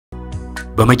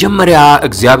በመጀመሪያ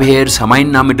እግዚአብሔር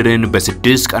ሰማይና ምድርን በ6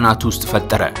 ቀናት ውስጥ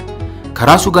ፈጠረ።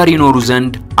 ከራሱ ጋር ይኖሩ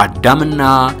ዘንድ አዳምና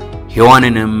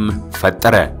ሔዋንንም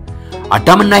ፈጠረ።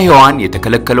 አዳምና ሔዋን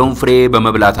የተከለከለውን ፍሬ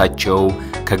በመብላታቸው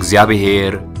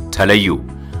ከእግዚአብሔር ተለዩ።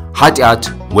 ኃጢአት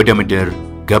ወደ ምድር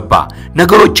ገባ።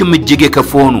 ነገሮችም እጅግ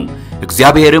የከፉ ሆኑ።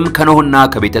 እግዚአብሔርም ከኖህና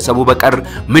ከቤተሰቡ በቀር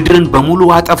ምድርን በሙሉ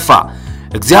አጠፋ።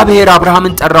 እግዚአብሔር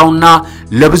አብርሃምን ጠራውና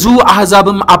ለብዙ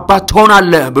አሕዛብም አባት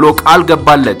ትሆናለህ ብሎ ቃል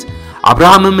ገባለት።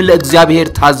 አብርሃምም ለእግዚአብሔር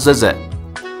ታዘዘ።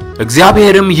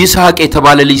 እግዚአብሔርም ይስሐቅ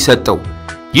የተባለ ልጅ ሰጠው።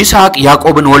 ይስሐቅ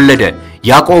ያዕቆብን ወለደ።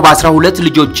 ያዕቆብ 12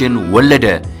 ልጆችን ወለደ።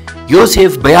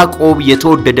 ዮሴፍ በያዕቆብ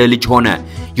የተወደደ ልጅ ሆነ።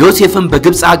 ዮሴፍም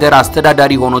በግብፅ ሀገር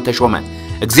አስተዳዳሪ ሆኖ ተሾመ።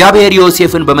 እግዚአብሔር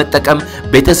ዮሴፍን በመጠቀም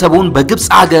ቤተሰቡን በግብፅ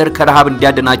ሀገር ከረሃብ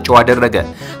እንዲያድናቸው አደረገ።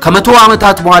 ከመቶ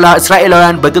ዓመታት በኋላ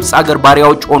እስራኤላውያን በግብፅ ሀገር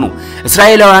ባሪያዎች ሆኑ።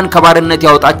 እስራኤላውያን ከባርነት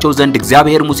ያወጣቸው ዘንድ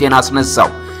እግዚአብሔር ሙሴን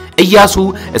አስነሳው። ኢያሱ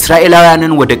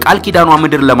እስራኤላውያንን ወደ ቃል ኪዳኗ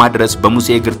ምድር ለማድረስ በሙሴ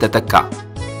እግር ተተካ።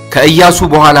 ከኢያሱ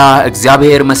በኋላ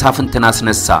እግዚአብሔር መሳፍንትን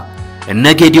አስነሳ። እነ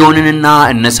ጌዲዮንንና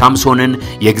እነ ሳምሶንን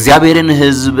የእግዚአብሔርን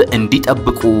ሕዝብ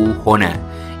እንዲጠብቁ ሆነ።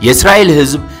 የእስራኤል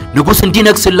ሕዝብ ንጉሥ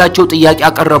እንዲነግስላቸው ጥያቄ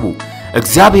አቀረቡ።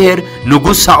 እግዚአብሔር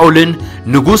ንጉሥ ሳኦልን፣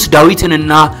 ንጉሥ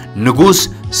ዳዊትንና ንጉሥ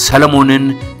ሰለሞንን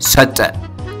ሰጠ።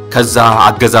 ከዛ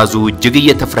አገዛዙ እጅግ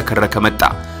እየተፍረከረከ መጣ።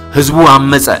 ሕዝቡ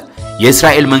አመፀ።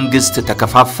 የእስራኤል መንግስት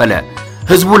ተከፋፈለ።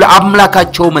 ሕዝቡ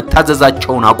ለአምላካቸው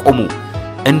መታዘዛቸውን አቆሙ።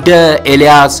 እንደ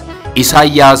ኤልያስ፣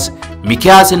 ኢሳይያስ፣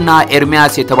 ሚክያስና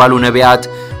ኤርምያስ የተባሉ ነቢያት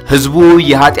ሕዝቡ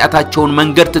የኃጢአታቸውን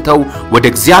መንገድ ትተው ወደ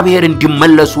እግዚአብሔር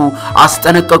እንዲመለሱ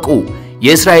አስጠነቀቁ።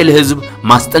 የእስራኤል ሕዝብ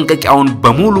ማስጠንቀቂያውን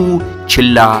በሙሉ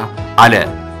ችላ አለ።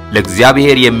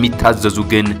 ለእግዚአብሔር የሚታዘዙ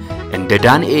ግን እንደ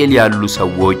ዳንኤል ያሉ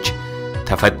ሰዎች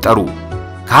ተፈጠሩ።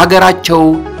 ከሀገራቸው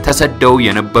ተሰደው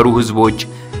የነበሩ ሕዝቦች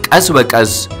ቀስ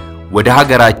በቀስ ወደ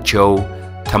ሀገራቸው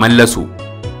ተመለሱ።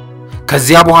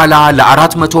 ከዚያ በኋላ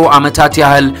ለ400 ዓመታት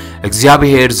ያህል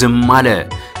እግዚአብሔር ዝም አለ።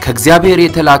 ከእግዚአብሔር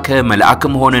የተላከ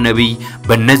መልአክም ሆነ ነቢይ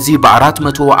በእነዚህ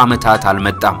በ400 ዓመታት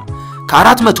አልመጣም።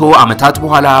 ከ400 ዓመታት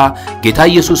በኋላ ጌታ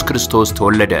ኢየሱስ ክርስቶስ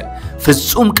ተወለደ።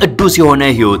 ፍጹም ቅዱስ የሆነ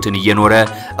ሕይወትን እየኖረ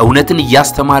እውነትን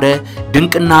እያስተማረ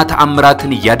ድንቅና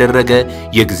ተአምራትን እያደረገ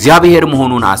የእግዚአብሔር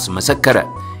መሆኑን አስመሰከረ።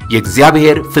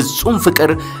 የእግዚአብሔር ፍጹም ፍቅር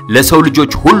ለሰው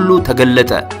ልጆች ሁሉ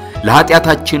ተገለጠ።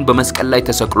 ለኃጢአታችን በመስቀል ላይ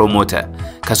ተሰቅሎ ሞተ።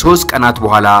 ከ3 ቀናት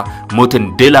በኋላ ሞትን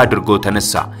ድል አድርጎ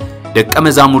ተነሳ። ደቀ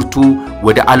መዛሙርቱ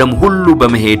ወደ ዓለም ሁሉ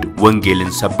በመሄድ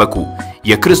ወንጌልን ሰበኩ።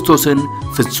 የክርስቶስን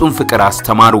ፍጹም ፍቅር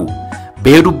አስተማሩ።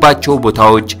 በሄዱባቸው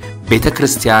ቦታዎች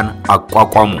ቤተክርስቲያን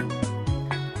አቋቋሙ።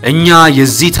 እኛ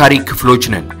የዚህ ታሪክ ክፍሎች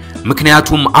ነን።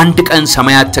 ምክንያቱም አንድ ቀን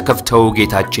ሰማያት ተከፍተው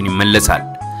ጌታችን ይመለሳል።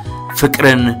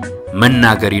 ፍቅርን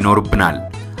መናገር ይኖርብናል።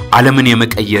 ዓለምን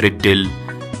የመቀየር ዕድል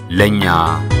ለኛ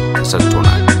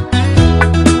ተሰጥቶናል።